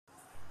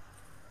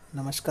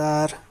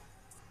नमस्कार।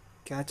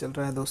 क्या चल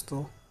रहा है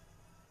दोस्तों?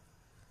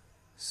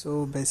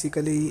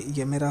 बेसिकली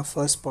ये मेरा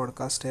फर्स्ट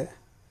पॉडकास्ट है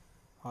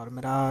और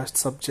मेरा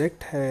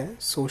सब्जेक्ट है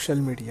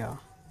social media.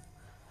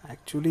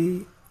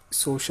 Actually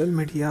social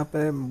media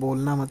पे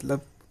बोलना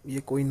मतलब ये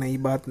कोई नई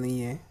बात नहीं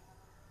है।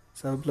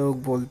 सब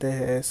लोग बोलते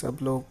हैं, सब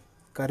लोग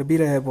कर भी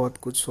रहे हैं बहुत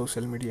कुछ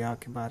सोशल मीडिया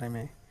के बारे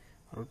में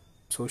और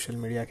सोशल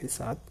मीडिया के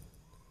साथ।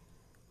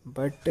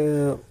 बट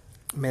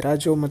मेरा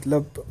जो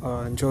मतलब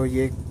जो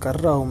ये कर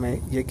रहा हूँ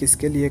मैं, ये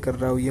किसके लिए कर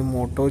रहा हूँ, ये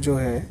मोटो जो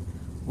है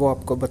वो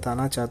आपको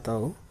बताना चाहता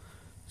हूँ।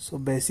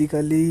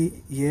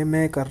 बेसिकली ये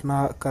मैं कर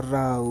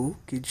रहा हूँ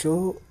कि जो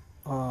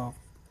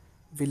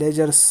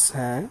विलेजर्स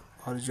हैं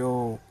और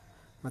जो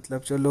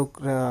मतलब जो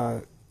लोग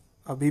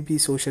अभी भी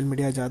सोशल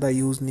मीडिया ज़्यादा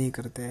यूज़ नहीं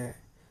करते हैं,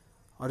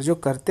 और जो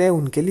करते हैं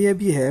उनके लिए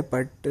भी है,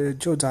 बट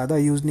जो ज़्यादा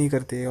यूज़ नहीं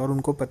करते और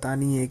उनको पता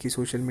नहीं है कि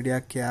सोशल मीडिया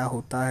क्या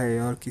होता है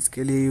और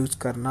किसके लिए यूज़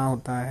करना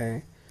होता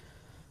है।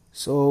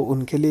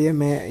 उनके लिए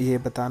मैं ये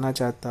बताना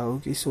चाहता हूँ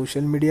कि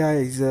social media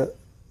is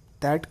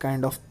that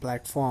kind of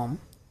platform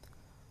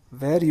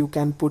where you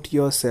can put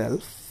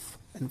yourself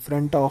in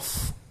front of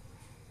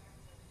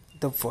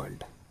the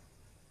world.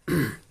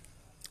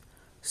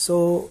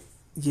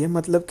 ये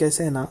मतलब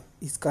कैसे है ना,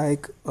 इसका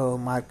एक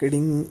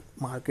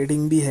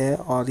मार्केटिंग भी है,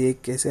 और ये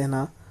कैसे है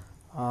ना,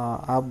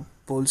 आप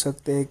बोल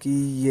सकते हैं कि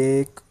ये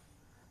एक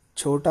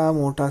छोटा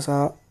मोटा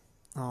सा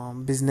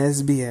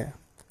बिजनेस भी है।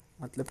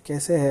 मतलब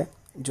कैसे है,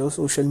 जो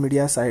सोशल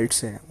मीडिया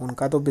साइट्स हैं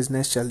उनका तो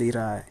बिजनेस चल ही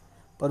रहा है,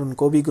 पर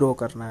उनको भी ग्रो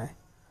करना है।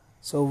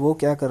 वो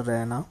क्या कर रहे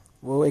हैं ना,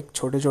 वो एक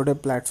छोटे छोटे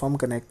प्लेटफॉर्म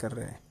कनेक्ट कर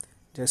रहे हैं।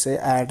 जैसे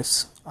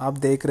एड्स आप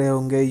देख रहे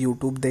होंगे,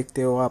 यूट्यूब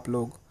देखते हो आप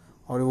लोग,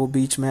 और वो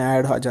बीच में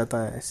ऐड आ जाता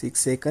है 6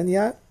 सेकंड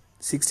या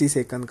 60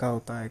 सेकंड का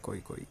होता है कोई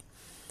कोई।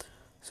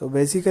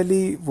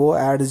 बेसिकली वो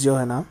एड्स जो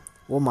है ना,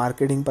 वो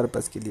मार्केटिंग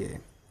पर्पज़ के लिए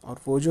है। और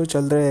वो जो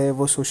चल रहे हैं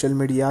वो सोशल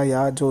मीडिया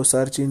या जो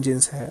सर्च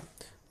इंजिन्स है,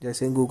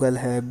 जैसे गूगल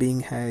है,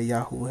 बिंग है,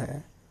 याहू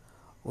है,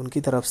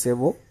 उनकी तरफ से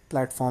वो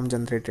प्लेटफॉर्म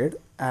जनरेटेड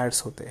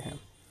एड्स होते हैं।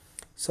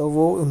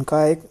 वो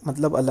उनका एक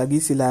मतलब अलग ही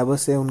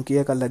सिलेबस है, उनकी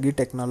एक अलग ही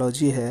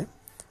टेक्नोलॉजी है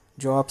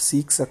जो आप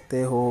सीख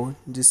सकते हो,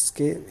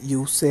 जिसके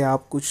यूज़ से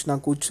आप कुछ ना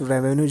कुछ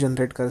रेवेन्यू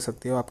जनरेट कर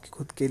सकते हो आपके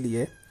खुद के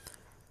लिए।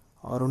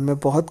 और उनमें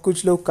बहुत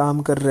कुछ लोग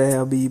काम कर रहे हैं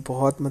अभी,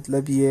 बहुत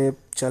मतलब ये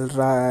चल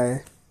रहा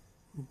है,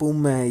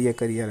 बूम में है ये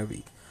करियर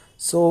अभी।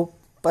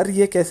 पर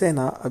ये कैसे है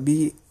ना,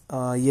 अभी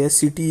ये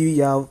सिटी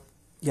या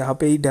यहाँ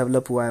पे ही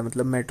डेवलप हुआ है,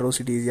 मतलब मेट्रो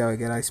सिटीज़ या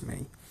वगैरह इसमें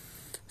ही।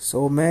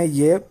 मैं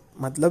ये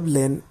मतलब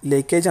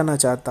लेके जाना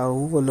चाहता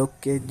हूँ वो लोग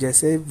के,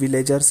 जैसे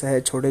विलेजर्स है,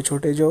 छोटे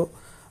छोटे जो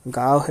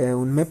गांव है,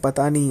 उनमें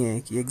पता नहीं है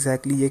कि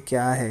एग्जैक्टली ये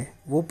क्या है।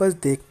 वो बस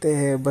देखते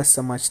हैं, बस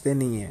समझते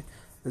नहीं है,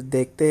 बस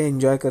देखते हैं,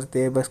 एंजॉय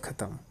करते हैं, बस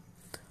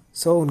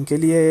ख़त्म। उनके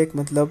लिए एक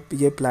मतलब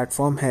ये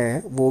प्लेटफॉर्म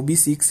है, वो भी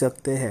सीख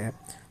सकते हैं।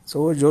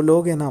 जो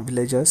लोग हैं ना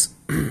विलेजर्स,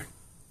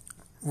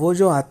 वो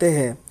जो आते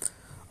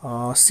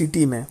हैं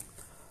सिटी में,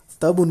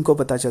 तब उनको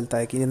पता चलता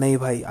है कि नहीं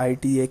भाई,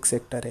 आईटी एक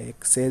सेक्टर है,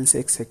 एक सेल्स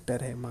एक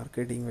सेक्टर है,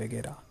 मार्केटिंग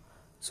वगैरह।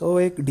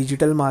 एक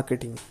digital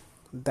marketing,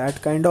 that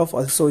kind of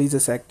also is a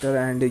sector,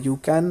 and you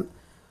can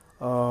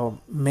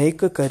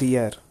make a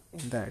career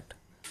in that.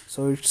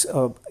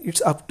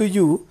 It's up to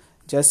you,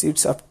 just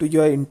it's up to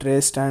your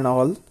interest and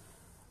all.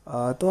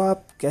 तो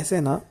आप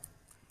कैसे ना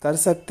कर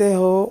सकते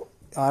हो।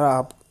 और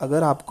आप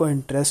अगर आपको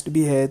इंटरेस्ट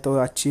भी है तो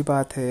अच्छी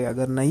बात है,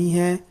 अगर नहीं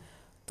है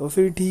तो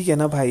फिर ठीक है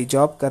ना भाई,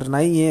 जॉब करना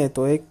ही है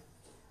तो एक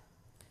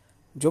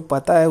जो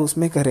पता है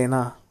उसमें करे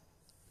ना।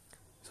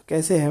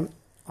 कैसे है,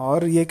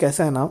 और ये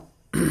कैसा है ना,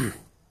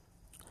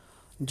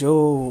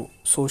 जो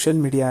सोशल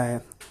मीडिया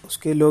है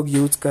उसके लोग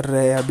यूज़ कर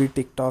रहे हैं अभी,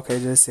 टिकटॉक है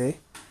जैसे।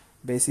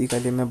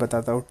 बेसिकली मैं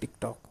बताता हूँ,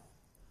 टिकटॉक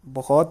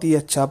बहुत ही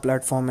अच्छा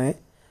प्लेटफॉर्म है,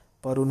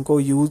 पर उनको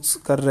यूज़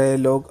कर रहे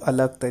लोग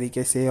अलग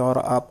तरीके से, और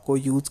आपको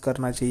यूज़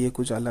करना चाहिए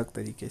कुछ अलग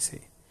तरीके से।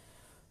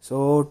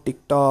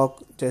 टिकटॉक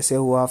जैसे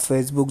हुआ,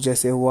 फेसबुक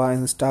जैसे हुआ,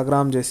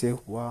 इंस्टाग्राम जैसे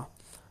हुआ,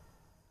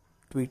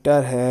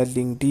 ट्विटर है,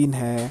 लिंक्डइन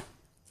है,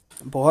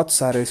 बहुत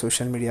सारे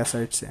सोशल मीडिया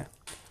साइट्स हैं।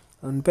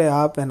 उन पे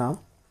आप है ना,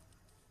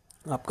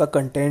 आपका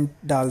कंटेंट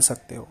डाल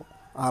सकते हो,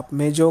 आप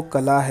में जो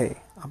कला है,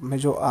 आप में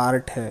जो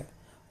आर्ट है,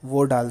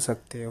 वो डाल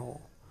सकते हो।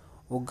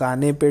 वो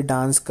गाने पे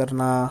डांस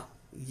करना,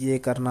 ये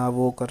करना,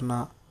 वो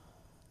करना,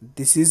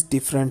 this is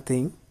different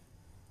thing.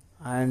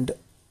 And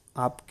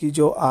आपकी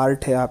जो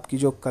आर्ट है, आपकी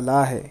जो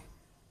कला है,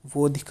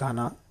 वो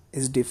दिखाना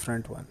इज़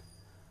डिफरेंट वन।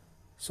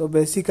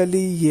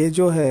 बेसिकली ये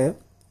जो है,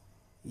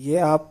 ये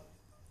आप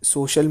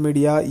सोशल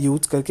मीडिया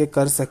यूज़ करके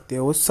कर सकते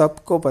हो,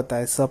 सबको पता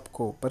है,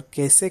 सबको, पर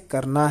कैसे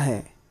करना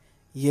है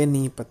ये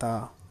नहीं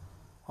पता।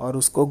 और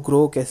उसको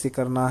ग्रो कैसे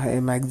करना है,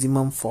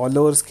 मैक्सिमम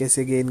फॉलोअर्स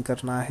कैसे गेन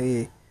करना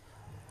है,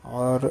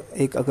 और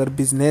एक अगर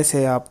बिजनेस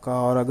है आपका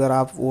और अगर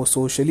आप वो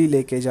सोशली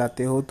लेके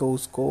जाते हो तो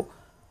उसको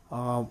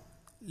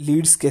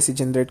लीड्स कैसे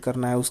जनरेट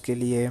करना है, उसके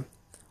लिए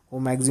वो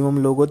मैक्सिमम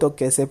लोगों तक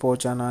कैसे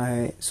पहुंचाना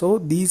है।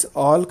 These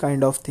all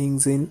kind of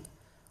things in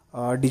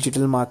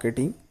digital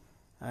marketing,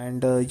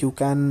 and you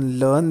can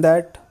learn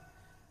that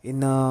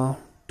in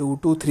 2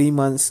 to 3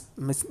 months.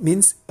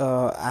 Means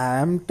I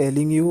am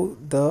telling you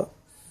the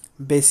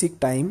basic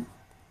time,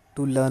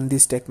 to learn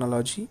this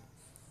technology.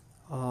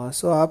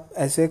 सो आप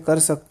ऐसे कर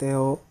सकते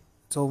हो।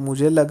 सो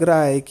मुझे लग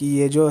रहा है कि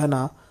ये जो है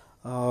ना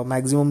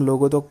मैक्सिमम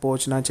लोगों तक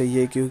पहुंचना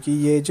चाहिए, क्योंकि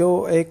ये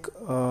जो एक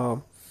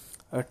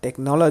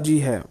टेक्नोलॉजी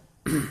है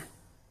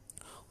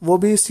वो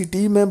भी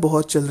सिटी में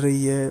बहुत चल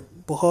रही है,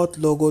 बहुत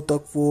लोगों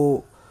तक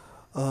वो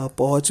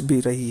पहुंच भी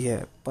रही है।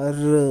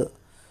 पर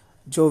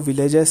जो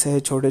विलेजेस है,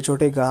 छोटे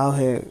छोटे गांव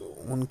है,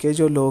 उनके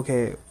जो लोग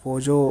हैं वो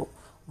जो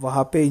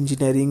वहाँ पे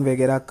इंजीनियरिंग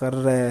वगैरह कर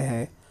रहे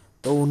हैं,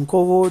 तो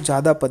उनको वो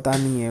ज़्यादा पता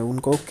नहीं है,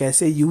 उनको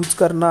कैसे यूज़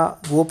करना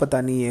वो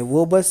पता नहीं है।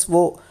 वो बस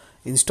वो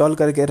इंस्टॉल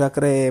करके रख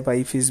रहे हैं,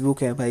 भाई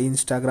फेसबुक है, भाई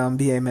इंस्टाग्राम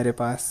भी है मेरे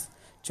पास,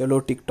 चलो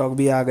टिकटॉक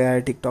भी आ गया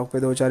है, टिकटॉक पे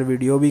 2 4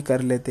 वीडियो भी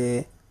कर लेते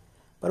हैं।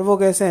 पर वो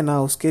कैसे है ना,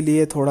 उसके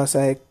लिए थोड़ा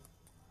सा एक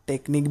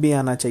टेक्निक भी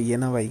आना चाहिए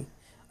ना भाई।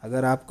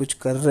 अगर आप कुछ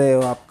कर रहे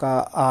हो, आपका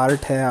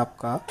आर्ट है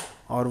आपका,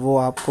 और वो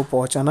आपको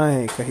पहुंचाना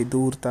है कहीं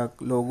दूर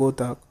तक लोगों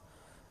तक,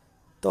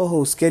 तो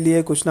उसके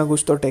लिए कुछ ना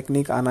कुछ तो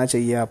टेक्निक आना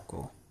चाहिए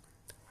आपको।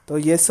 तो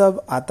ये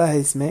सब आता है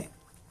इसमें।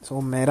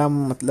 सो मेरा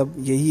मतलब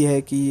यही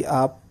है कि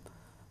आप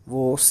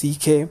वो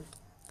सीखे।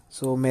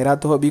 सो मेरा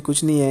तो अभी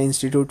कुछ नहीं है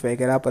इंस्टीट्यूट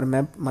वगैरह, पर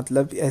मैं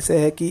मतलब ऐसे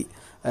है कि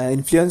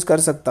इन्फ्लुएंस कर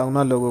सकता हूँ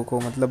ना लोगों को,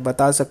 मतलब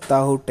बता सकता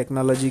हूँ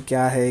टेक्नोलॉजी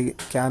क्या है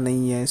क्या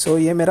नहीं है। सो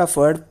ये मेरा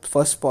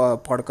फर्स्ट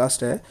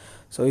पॉडकास्ट है।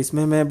 सो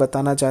इसमें मैं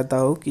बताना चाहता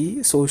हूँ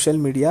कि सोशल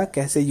मीडिया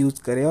कैसे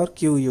यूज़ करें और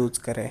क्यों यूज़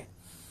करें।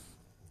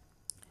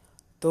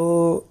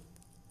 तो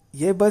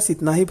ये बस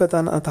इतना ही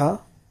बताना था।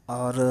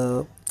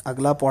 और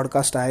अगला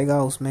पॉडकास्ट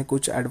आएगा, उसमें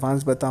कुछ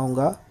एडवांस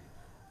बताऊंगा।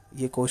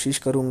 ये कोशिश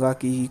करूंगा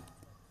कि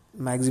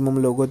मैक्सिमम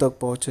लोगों तक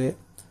पहुंचे।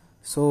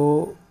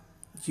 सो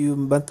यू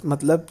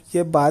मतलब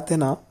ये बात है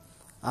ना,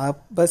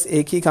 आप बस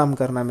एक ही काम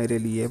करना मेरे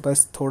लिए,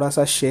 बस थोड़ा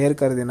सा शेयर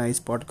कर देना इस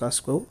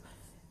पॉडकास्ट को,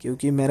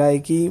 क्योंकि मेरा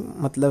एक ही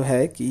मतलब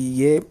है कि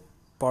ये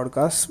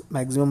पॉडकास्ट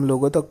मैक्सिमम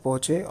लोगों तक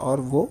पहुंचे और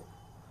वो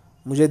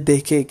मुझे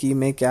देखे कि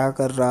मैं क्या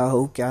कर रहा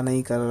हूँ क्या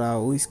नहीं कर रहा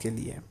हूँ इसके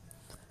लिए।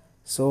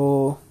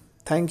 So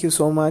thank you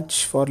so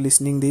much for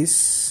listening this.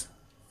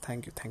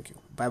 Thank you,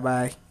 bye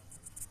bye.